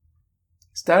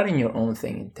starting your own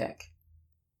thing in tech.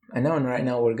 I know right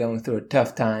now we're going through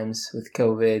tough times with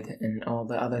COVID and all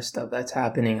the other stuff that's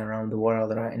happening around the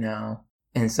world right now.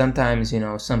 And sometimes,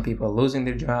 some people are losing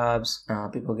their jobs,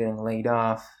 people getting laid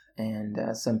off, and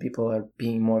some people are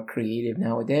being more creative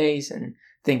nowadays and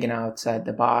thinking outside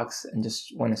the box and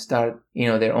just want to start,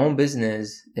 their own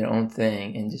business, their own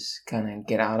thing, and just kind of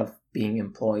get out of being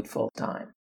employed full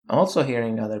time. I'm also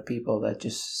hearing other people that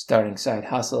just starting side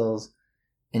hustles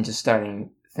and just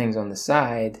starting things on the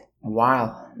side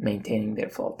while maintaining their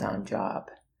full-time job,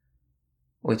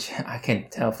 which I can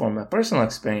tell from my personal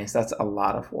experience, that's a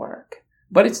lot of work.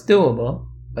 But it's doable,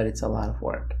 but it's a lot of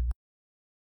work.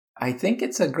 I think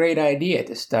it's a great idea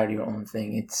to start your own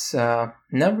thing. It's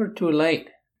never too late.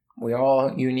 We're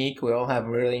all unique. We all have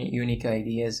really unique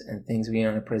ideas and things we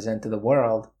want to present to the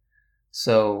world.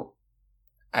 So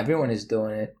everyone is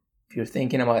doing it. If you're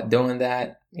thinking about doing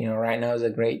that, right now is a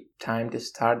great time to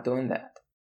start doing that.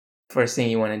 First thing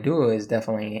you want to do is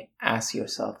definitely ask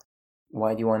yourself,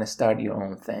 why do you want to start your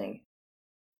own thing?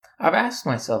 I've asked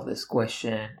myself this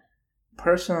question.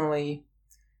 Personally,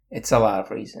 it's a lot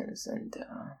of reasons, and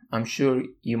I'm sure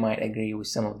you might agree with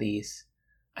some of these.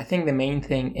 I think the main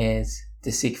thing is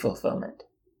to seek fulfillment.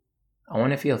 I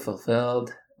want to feel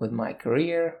fulfilled with my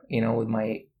career, with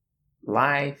my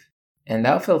life, and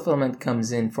that fulfillment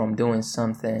comes in from doing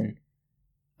something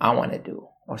I want to do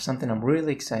or something I'm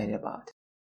really excited about.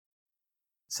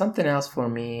 Something else for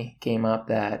me came up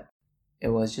that it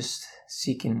was just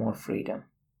seeking more freedom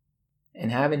and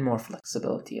having more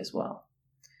flexibility as well.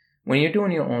 When you're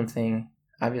doing your own thing,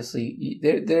 obviously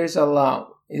there's a lot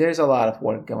of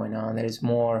work going on. There's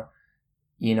more,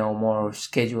 more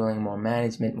scheduling, more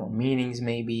management, more meetings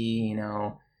maybe,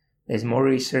 there's more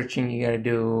researching you got to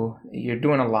do. You're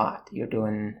doing a lot. You're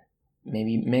doing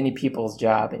maybe many people's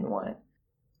job in one.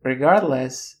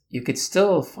 Regardless, you could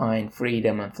still find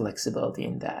freedom and flexibility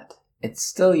in that. It's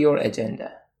still your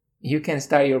agenda. You can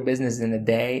start your business in a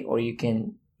day or you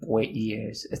can wait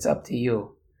years. It's up to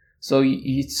you. So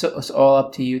it's all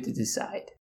up to you to decide.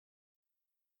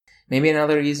 Maybe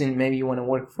another reason, maybe you want to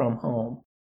work from home.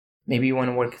 Maybe you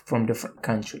want to work from different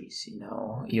countries.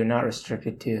 You're not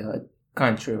restricted to a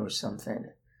country or something.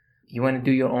 You want to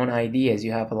do your own ideas.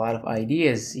 You have a lot of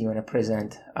ideas you want to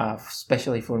present.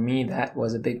 Especially for me, that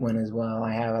was a big one as well.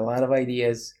 I have a lot of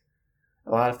ideas,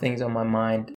 a lot of things on my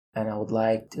mind, and I would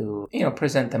like to,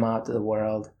 present them out to the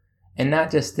world. And not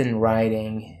just in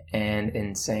writing and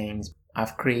in sayings.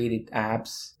 I've created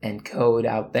apps and code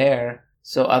out there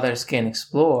so others can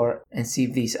explore and see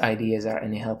if these ideas are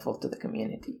any helpful to the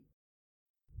community.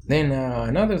 Then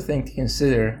another thing to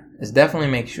consider is definitely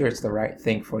make sure it's the right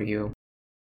thing for you.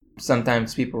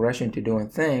 Sometimes people rush into doing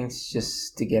things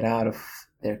just to get out of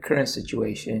their current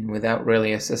situation without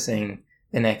really assessing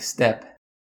the next step,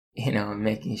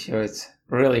 making sure it's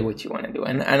really what you want to do.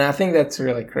 And I think that's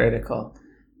really critical,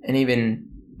 and even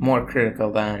more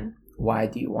critical than why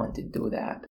do you want to do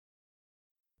that.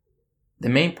 The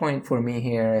main point for me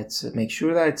here is to make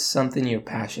sure that it's something you're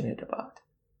passionate about.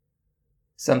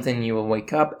 Something you will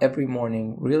wake up every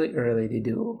morning really early to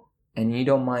do, and you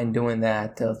don't mind doing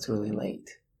that till it's really late.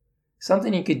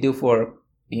 Something you could do for,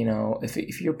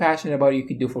 if you're passionate about it, you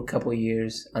could do for a couple of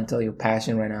years until your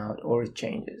passion runs out or it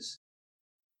changes.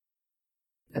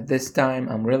 At this time,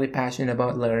 I'm really passionate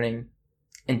about learning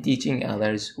and teaching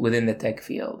others within the tech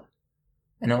field.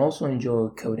 And I also enjoy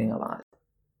coding a lot.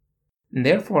 And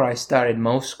therefore, I started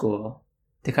Mo School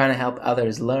to kind of help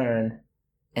others learn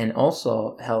and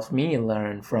also help me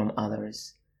learn from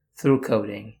others through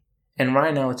coding. And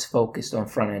right now, it's focused on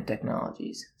front-end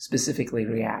technologies, specifically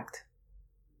React.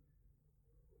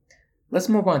 Let's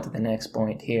move on to the next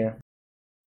point here.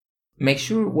 Make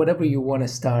sure whatever you want to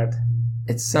start,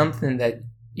 it's something that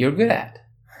you're good at.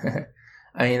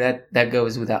 I mean, that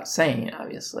goes without saying,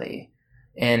 obviously.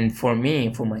 And for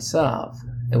me, for myself,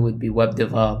 it would be web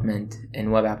development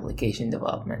and web application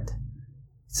development.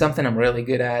 It's something I'm really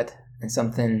good at and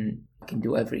something I can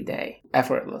do every day,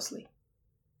 effortlessly.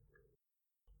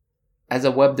 As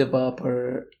a web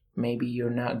developer, maybe you're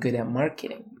not good at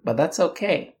marketing, but that's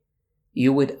okay.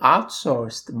 You would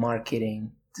outsource the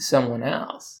marketing to someone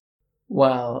else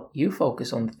while you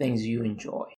focus on the things you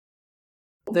enjoy.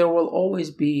 There will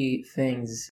always be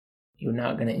things you're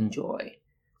not going to enjoy.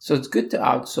 So it's good to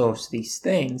outsource these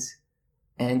things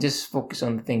and just focus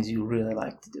on the things you really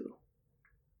like to do.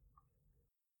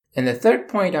 And the third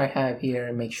point I have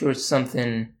here, make sure it's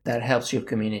something that helps your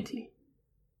community.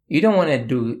 You don't want to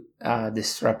do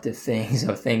disruptive things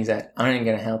or things that aren't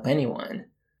going to help anyone.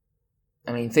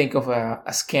 I mean, think of a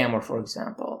scammer, for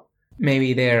example.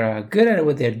 Maybe they're good at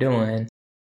what they're doing,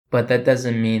 but that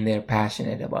doesn't mean they're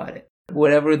passionate about it.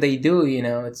 Whatever they do,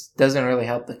 it doesn't really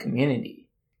help the community.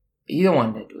 You don't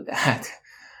want to do that.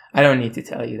 I don't need to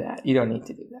tell you that. You don't need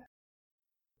to do that.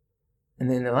 And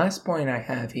then the last point I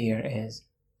have here is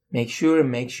make sure it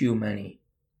makes you money.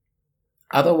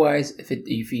 Otherwise,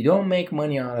 if you don't make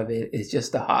money out of it, it's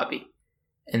just a hobby.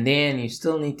 And then you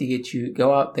still need to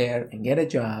go out there and get a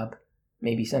job,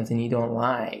 maybe something you don't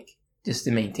like, just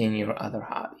to maintain your other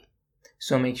hobby.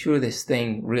 So make sure this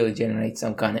thing really generates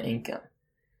some kind of income.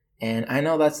 And I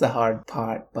know that's the hard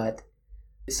part, but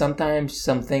sometimes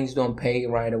some things don't pay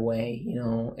right away.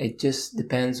 It just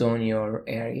depends on your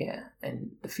area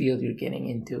and the field you're getting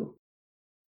into.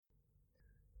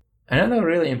 Another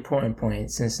really important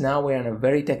point, since now we're in a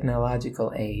very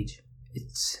technological age,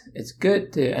 it's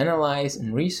good to analyze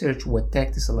and research what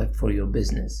tech to select for your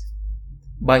business.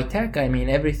 By tech, I mean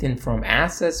everything from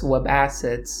assets, web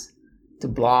assets, to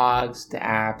blogs, to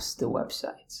apps, to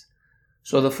websites.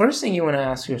 So the first thing you want to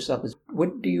ask yourself is,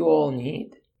 what do you all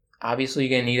need? Obviously,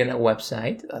 you're going to need a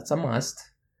website. That's a must.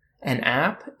 An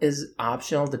app is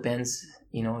optional, depends,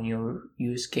 on your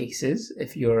use cases.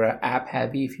 If you're app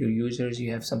heavy, if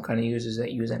you have some kind of users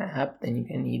that use an app, then you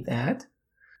can need that.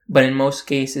 But in most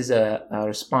cases, a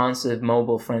responsive,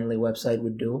 mobile-friendly website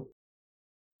would do.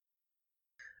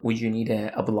 Would you need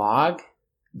a blog?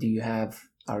 Do you have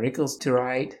articles to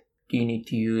write? Do you need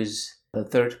to use the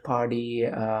third-party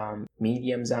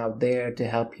mediums out there to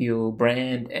help you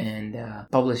brand and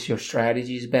publish your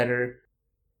strategies better?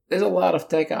 There's a lot of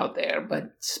tech out there,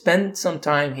 but spend some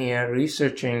time here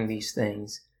researching these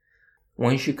things.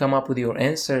 Once you come up with your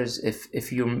answers,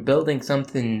 if you're building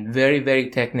something very, very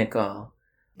technical,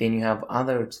 then you have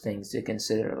other things to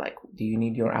consider, like, do you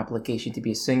need your application to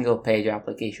be a single-page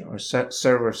application or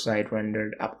server-side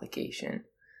rendered application?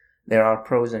 There are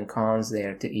pros and cons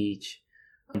there to each.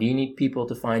 Do you need people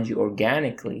to find you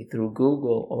organically through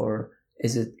Google, or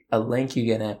is it a link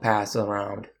you're going to pass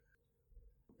around?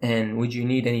 And would you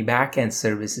need any backend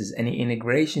services, any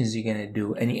integrations you're going to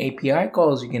do, any API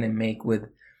calls you're going to make with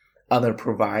other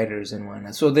providers and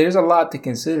whatnot? So there's a lot to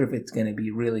consider if it's going to be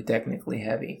really technically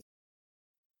heavy.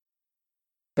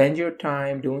 Spend your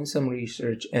time doing some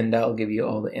research, and that'll give you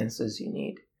all the answers you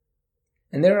need.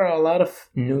 And there are a lot of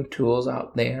new tools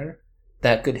out there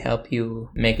that could help you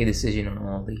make a decision on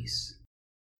all these.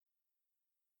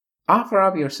 Offer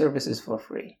up your services for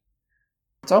free.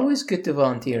 It's always good to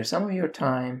volunteer some of your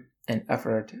time and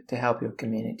effort to help your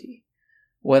community.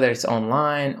 Whether it's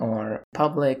online or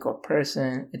public or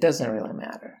person, it doesn't really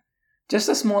matter. Just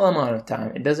a small amount of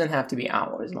time. It doesn't have to be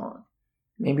hours long.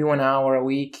 Maybe 1 hour a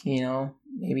week,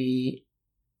 maybe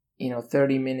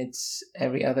 30 minutes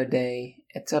every other day.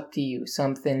 It's up to you.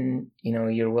 Something,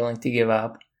 you're willing to give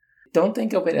up. Don't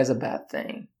think of it as a bad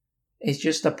thing. It's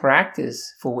just a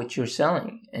practice for what you're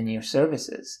selling and your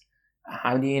services.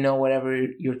 How do you know whatever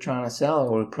you're trying to sell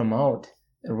or promote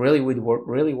it really would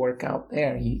work out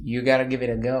there? You got to give it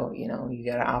a go. You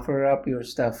got to offer up your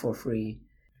stuff for free.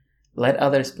 Let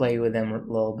others play with them a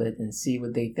little bit and see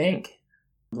what they think.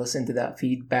 Listen to that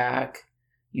feedback.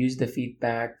 Use the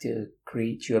feedback to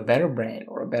create you a better brand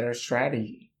or a better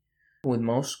strategy. With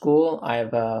Most School,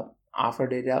 I've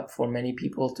offered it up for many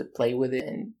people to play with it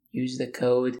and use the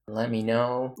code. Let me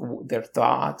know their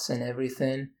thoughts and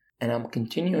everything. And I'm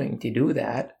continuing to do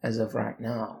that as of right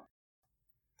now.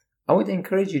 I would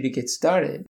encourage you to get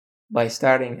started by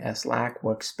starting a Slack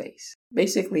workspace.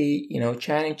 Basically,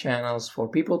 chatting channels for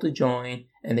people to join,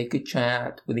 and they could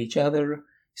chat with each other,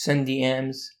 send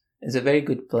DMs. Is a very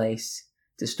good place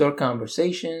to store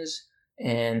conversations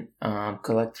and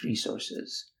collect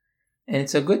resources. And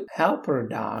it's a good helper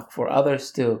doc for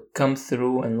others to come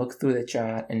through and look through the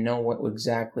chat and know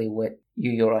exactly what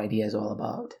your idea is all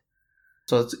about.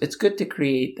 So it's good to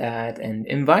create that and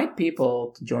invite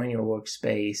people to join your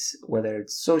workspace, whether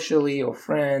it's socially or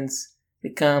friends, to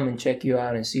come and check you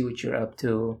out and see what you're up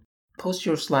to. Post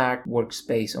your Slack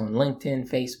workspace on LinkedIn,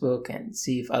 Facebook, and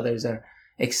see if others are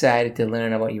excited to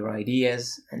learn about your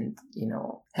ideas and,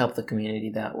 help the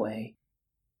community that way.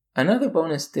 Another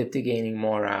bonus tip to gaining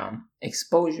more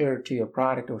exposure to your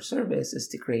product or service is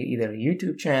to create either a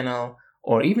YouTube channel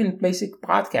or even basic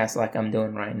podcasts like I'm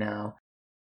doing right now.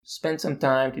 Spend some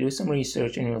time to do some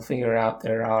research and you'll figure out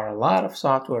there are a lot of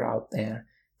software out there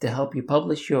to help you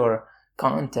publish your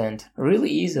content really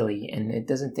easily, and it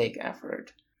doesn't take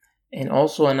effort. And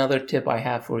also another tip I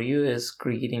have for you is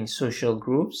creating social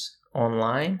groups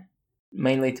online,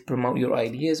 mainly to promote your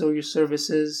ideas or your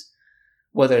services,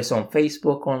 whether it's on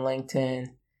Facebook or LinkedIn.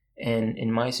 And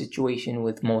in my situation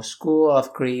with Most School,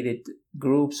 I've created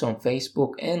groups on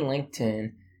Facebook and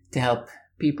LinkedIn to help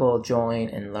people join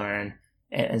and learn,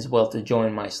 and as well to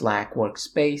join my Slack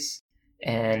workspace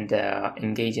and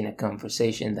engage in a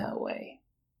conversation that way.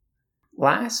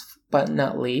 Last but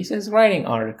not least is writing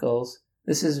articles.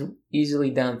 This is easily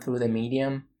done through the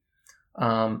Medium.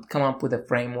 Come up with a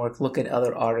framework, look at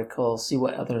other articles, see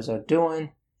what others are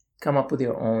doing, come up with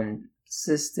your own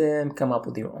system, come up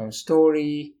with your own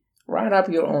story, write up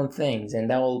your own things, and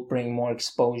that will bring more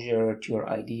exposure to your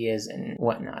ideas and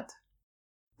whatnot.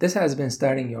 This has been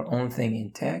Starting Your Own Thing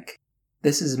in Tech.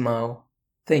 This is Mo.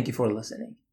 Thank you for listening.